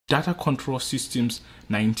Data Control Systems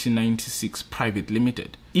 1996 Private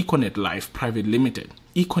Limited, Econet Life Private Limited,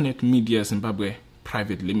 Econet Media Zimbabwe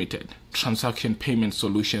Private Limited, Transaction Payment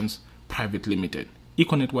Solutions Private Limited,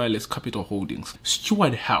 Econet Wireless Capital Holdings,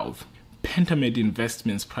 Steward Health, Pentamed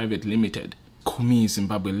Investments Private Limited, Cumii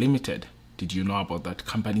Zimbabwe Limited. Did you know about that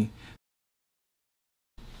company?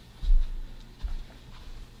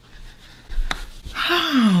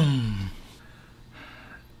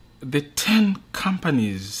 The 10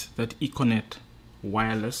 companies that Econet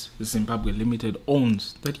Wireless Zimbabwe Limited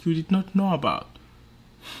owns that you did not know about.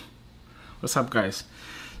 What's up, guys?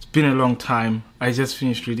 It's been a long time. I just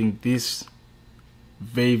finished reading this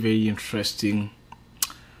very interesting,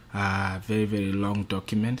 very long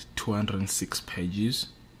document, 206 pages.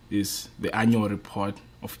 Is the annual report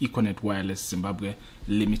of Econet Wireless Zimbabwe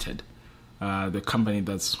Limited. The company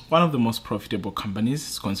that's one of the most profitable companies.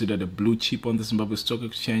 It's considered a blue chip on the Zimbabwe Stock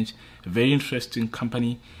Exchange. A very interesting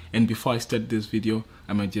company. And before I start this video,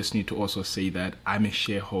 I might just need to also say that I'm a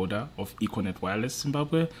shareholder of Econet Wireless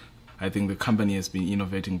Zimbabwe. I think the company has been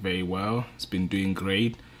innovating very well. It's been doing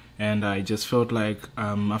great. And I just felt like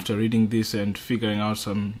after reading this and figuring out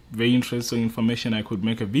some very interesting information, I could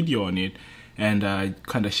make a video on it and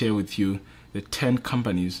kind of share with you the 10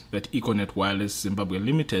 companies that Econet Wireless Zimbabwe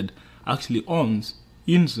Limited actually owns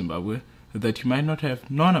in Zimbabwe that you might not have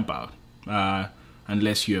known about,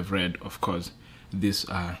 unless you have read, of course, this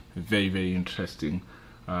very interesting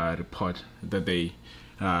report that they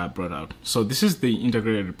brought out. So this is the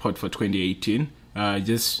integrated report for 2018.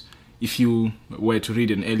 Just if you were to read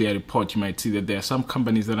an earlier report, you might see that there are some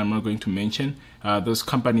companies that I'm not going to mention. Those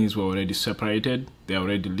companies were already separated. They're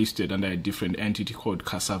already listed under a different entity called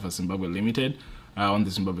Cassava Zimbabwe Limited on the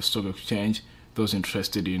Zimbabwe Stock Exchange. Those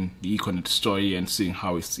interested in the Econet story and seeing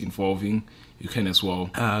how it's evolving, you can as well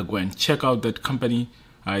go and check out that company.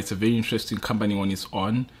 It's a very interesting company on its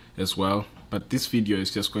own as well. But this video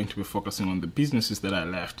is just going to be focusing on the businesses that I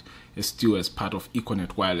left still as part of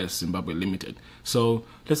Econet Wireless Zimbabwe Limited. So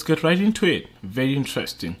let's get right into it. Very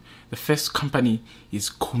interesting. The first company is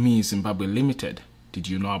Cumii Zimbabwe Limited. Did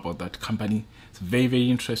you know about that company? It's a very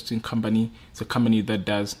interesting company. It's a company that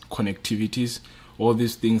does connectivities. All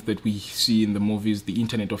these things that we see in the movies, the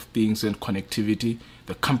Internet of Things and connectivity.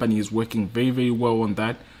 The company is working very well on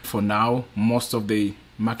that. For now, most of the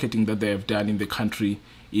marketing that they have done in the country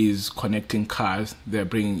is connecting cars. They're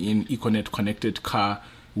bringing in Econet connected car,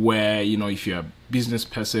 where, you know, if you're a business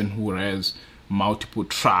person who has multiple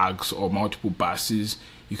trucks or multiple buses,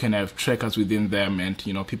 you can have trackers within them, and,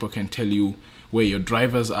 you know, people can tell you where your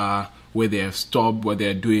drivers are, where they have stopped, what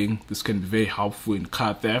they're doing. This can be very helpful in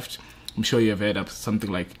car theft. I'm sure you have heard of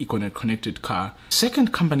something like Econet Connected Car.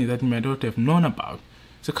 Second company that you might not have known about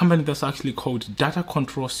is a company that's actually called Data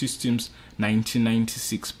Control Systems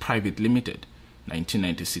 1996 Private Limited.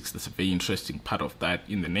 1996, that's a very interesting part of that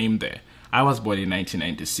in the name there. I was born in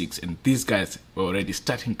 1996 and these guys were already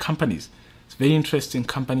starting companies. It's a very interesting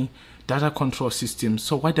company, Data Control Systems.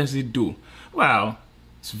 So what does it do? Well,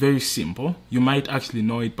 it's very simple. You might actually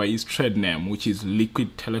know it by its trade name, which is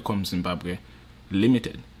Liquid Telecom Zimbabwe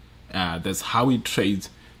Limited. That's how it trades.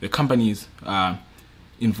 The company is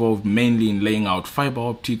involved mainly in laying out fiber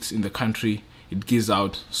optics in the country. It gives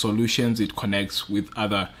out solutions. It connects with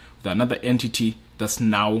another entity that's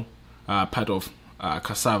now part of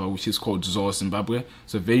Cassava, which is called ZO Zimbabwe.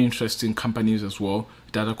 So very interesting companies as well.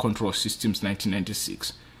 Data Control Systems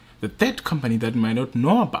 1996. The third company that you might not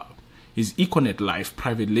know about is Econet Life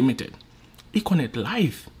Private Limited. Econet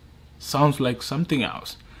Life sounds like something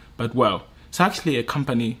else, but well, it's actually a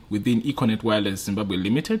company within Econet Wireless Zimbabwe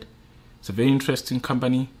Limited. It's a very interesting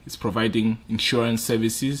company. It's providing insurance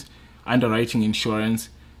services, underwriting insurance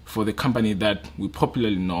for the company that we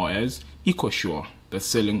popularly know as EcoSure. That's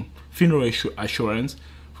selling funeral assurance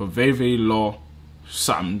for very low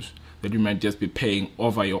sums that you might just be paying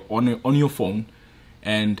over on your phone.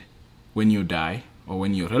 And when you die or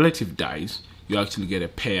when your relative dies, you actually get a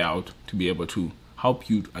payout to be able to help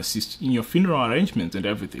you assist in your funeral arrangements and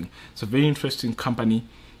everything. It's a very interesting company,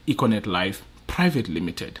 Econet Life Private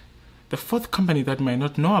Limited. The fourth company that you might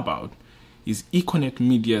not know about is Econet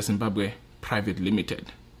Media Zimbabwe Private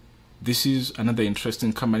Limited. This is another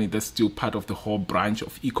interesting company that's still part of the whole branch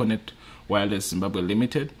of Econet Wireless Zimbabwe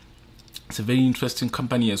Limited. It's a very interesting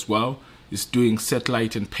company as well. It's doing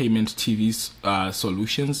satellite and payment TV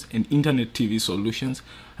solutions and internet TV solutions.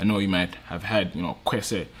 I know you might have had,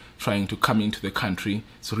 Kwese trying to come into the country.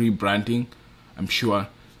 It's rebranding. I'm sure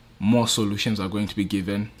more solutions are going to be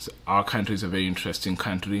given. So our country is a very interesting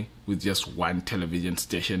country with just one television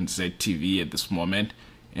station, ZTV, at this moment.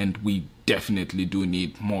 And we definitely do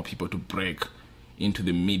need more people to break into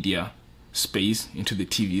the media space, into the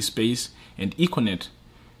TV space, and Econet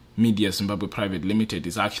Media Zimbabwe Private Limited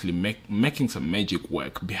is actually making some magic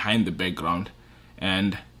work behind the background.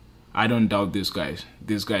 And I don't doubt these guys.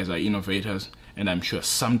 These guys are innovators, and I'm sure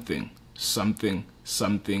something is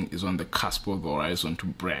on the cusp of the horizon to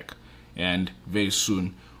break. And very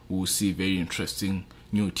soon we'll see very interesting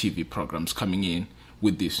new TV programs coming in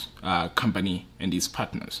with this company and its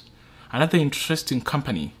partners. Another interesting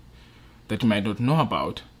company that you might not know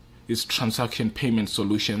about is Transaction Payment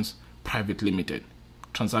Solutions Private Limited.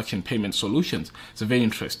 Transaction Payment Solutions is very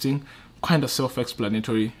interesting, kind of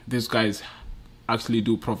self-explanatory. These guys actually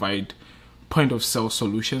do provide point-of-sale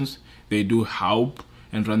solutions. They do help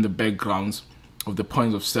and run the backgrounds of the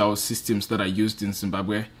point-of-sale systems that are used in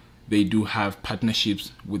Zimbabwe. They do have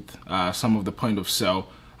partnerships with some of the point-of-sale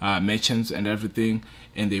merchants and everything,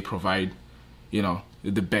 and they provide, you know,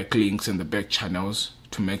 the backlinks and the back channels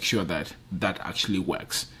to make sure that that actually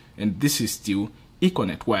works. And this is still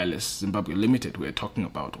Econet Wireless Zimbabwe Limited we're talking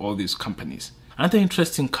about, all these companies. Another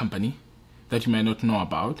interesting company that you might not know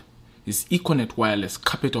about is Econet Wireless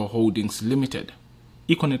Capital Holdings Limited.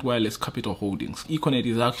 Econet Wireless Capital Holdings. Econet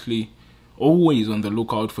is actually always on the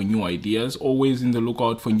lookout for new ideas, always in the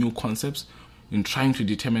lookout for new concepts, in trying to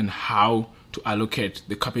determine how to allocate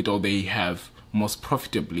the capital they have most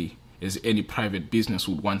profitably, as any private business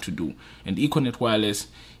would want to do. And Econet Wireless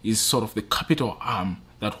is sort of the capital arm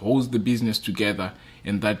that holds the business together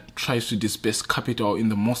and that tries to disperse capital in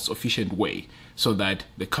the most efficient way, so that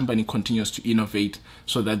the company continues to innovate,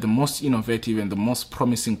 so that the most innovative and the most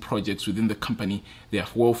promising projects within the company, they are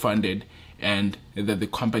well funded, and that the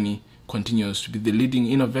company continues to be the leading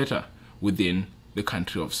innovator within the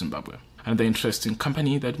country of Zimbabwe. Another interesting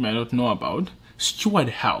company that you might not know about, Steward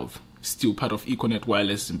Health, still part of Econet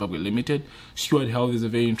Wireless Zimbabwe Limited. Steward Health is a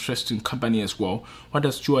very interesting company as well. What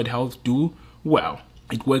does Steward Health do? Well,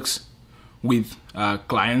 it works with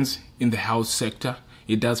clients in the health sector.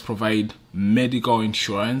 It does provide medical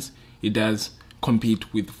insurance. It does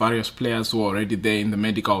compete with various players who are already there in the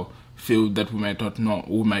medical field that we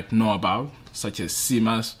might know about, such as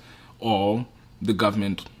CMAS or the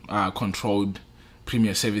government controlled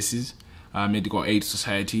Premier Services Medical Aid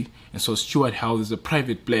Society. And so Steward Health is a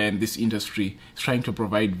private player in this industry, trying to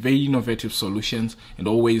provide very innovative solutions and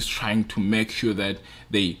always trying to make sure that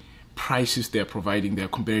the prices they're providing, they're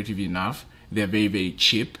competitive enough, they're very, very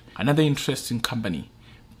cheap. Another interesting company,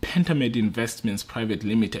 Pentamed Investments Private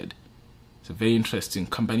Limited. It's a very interesting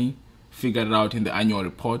company. Figured it out in the annual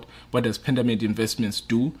report. What does Pentamed Investments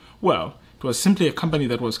do? Well, it was simply a company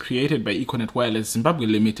that was created by Econet Wireless Zimbabwe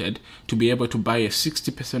Limited to be able to buy a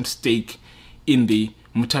 60% stake in the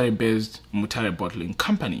Mutare-based Mutare Bottling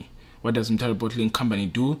Company. What does Mutare Bottling Company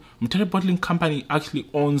do? Mutare Bottling Company actually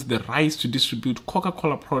owns the rights to distribute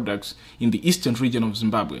Coca-Cola products in the eastern region of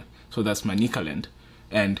Zimbabwe. So that's Manicaland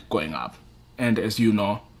and going up. And as you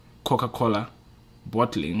know, Coca-Cola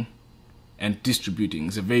bottling and distributing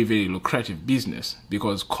is a very, very lucrative business,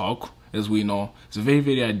 because Coke, as we know, is a very,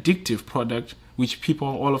 very addictive product which people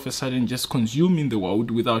all of a sudden just consume in the world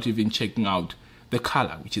without even checking out the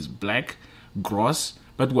color, which is black, gross,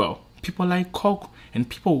 but well, people like Coke and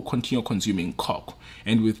people will continue consuming Coke.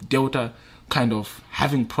 And with Delta kind of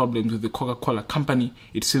having problems with the Coca-Cola company,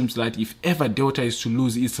 it seems like if ever Delta is to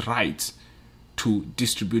lose its rights to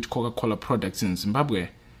distribute Coca-Cola products in Zimbabwe,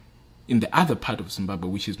 in the other part of Zimbabwe,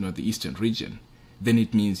 which is not the eastern region, then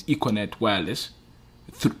it means Econet Wireless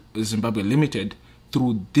Zimbabwe Limited,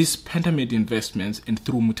 through this Pentamed Investments and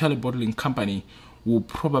through Mutare Bottling Company, will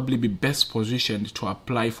probably be best positioned to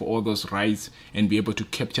apply for all those rights and be able to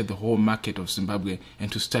capture the whole market of Zimbabwe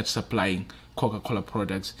and to start supplying Coca-Cola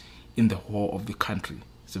products in the whole of the country.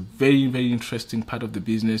 It's a very, very interesting part of the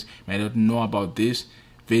business. You might not know about this.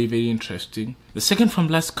 Very, very interesting. The second from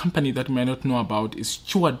last company that you might not know about is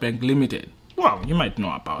Steward Bank Limited. Well, you might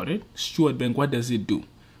know about it. Steward Bank, what does it do?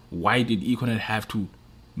 Why did Econet have to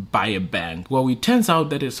buy a bank? Well, it turns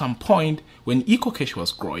out that at some point when EcoCash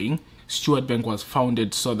was growing, Steward Bank was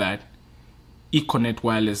founded so that Econet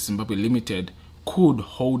Wireless Zimbabwe Limited could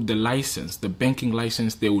hold the license, the banking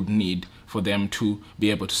license they would need for them to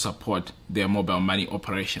be able to support their mobile money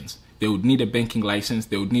operations. They would need a banking license.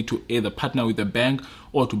 They would need to either partner with a bank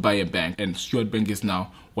or to buy a bank. And Steward Bank is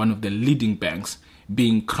now one of the leading banks,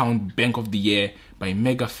 being crowned Bank of the Year by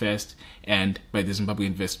MegaFirst and by the Zimbabwe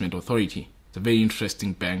Investment Authority. It's a very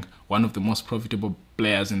interesting bank, one of the most profitable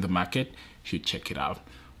players in the market. You should check it out.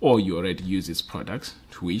 Or you already use its products,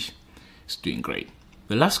 to which it's doing great.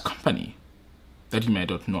 The last company that you might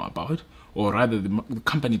not know about, or rather the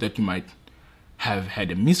company that you might have had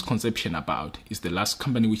a misconception about, is the last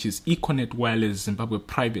company, which is Econet Wireless Zimbabwe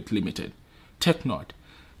Private Limited. Take note,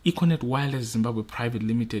 Econet Wireless Zimbabwe Private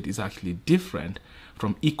Limited is actually different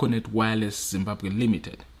from Econet Wireless Zimbabwe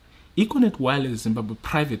Limited. Econet Wireless Zimbabwe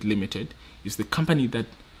Private Limited is the company that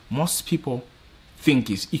most people think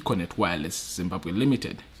is Econet Wireless Zimbabwe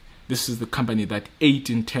Limited. This is the company that 8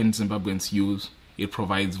 in 10 Zimbabweans use. It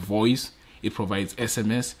provides voice, it provides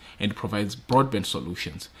SMS, and it provides broadband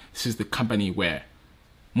solutions. This is the company where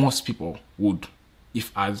most people would,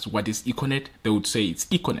 if asked what is Econet, they would say it's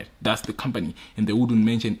Econet. That's the company, and they wouldn't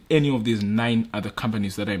mention any of these 9 other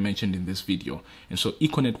companies that I mentioned in this video. And so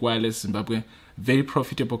Econet Wireless Zimbabwe, very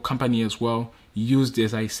profitable company as well, used,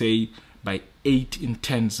 as I say, by 8 in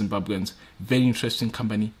 10 Zimbabweans. Very interesting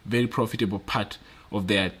company, very profitable part of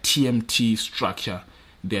their TMT structure,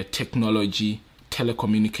 their technology,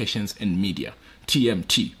 telecommunications and media.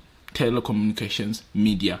 TMT, telecommunications,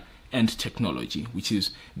 media and technology, which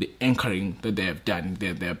is the anchoring that they have done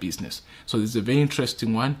in their business. So this is a very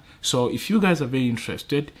interesting one. So if you guys are very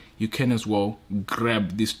interested, you can as well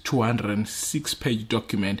grab this 206-page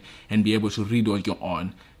document and be able to read on your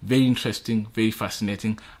own. Very interesting, very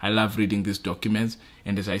fascinating. I love reading these documents,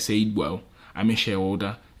 and as I said, well, I'm a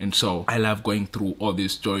shareholder, and so I love going through all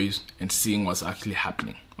these stories and seeing what's actually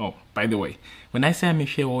happening. Oh, by the way, when I say I'm a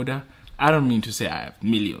shareholder, I don't mean to say I have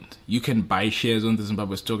millions. You can buy shares on the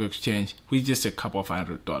Zimbabwe Stock Exchange with just a couple of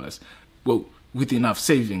 $100. Well, with enough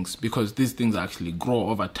savings, because these things actually grow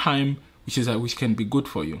over time, which can be good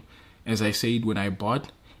for you. As I said, when I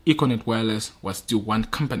bought, Econet Wireless was still one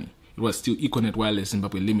company. It was still Econet Wireless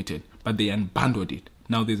Zimbabwe Limited, but they unbundled it.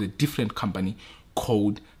 Now there's a different company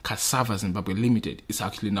called Cassava Zimbabwe Limited. It's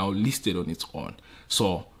actually now listed on its own.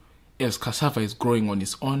 So as Cassava is growing on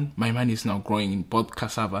its own, my money is now growing in both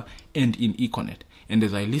Cassava and in Econet. And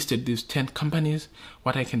as I listed these 10 companies,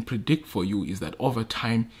 what I can predict for you is that over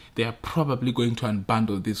time, they are probably going to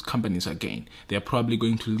unbundle these companies again. They are probably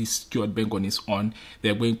going to list Steward Bank on its own. They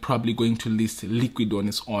are probably going to list Liquid on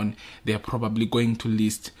its own. They are probably going to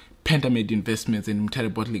list Pentamed Investments and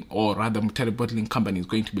Mutare Bottling, or rather Mutare Bottling Company is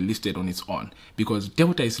going to be listed on its own, because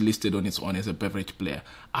Delta is listed on its own as a beverage player.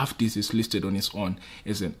 Afdis is listed on its own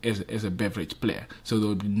as a beverage player. So there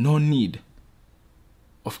will be no need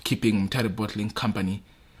of keeping Mutare Bottling Company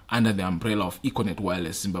under the umbrella of Econet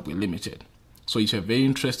Wireless Zimbabwe Limited. So if you're very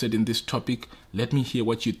interested in this topic, let me hear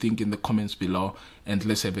what you think in the comments below, and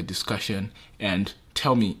let's have a discussion, and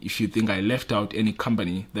tell me if you think I left out any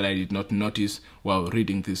company that I did not notice while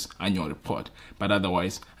reading this annual report. But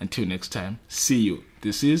otherwise, until next time, see you.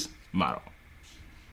 This is Maro.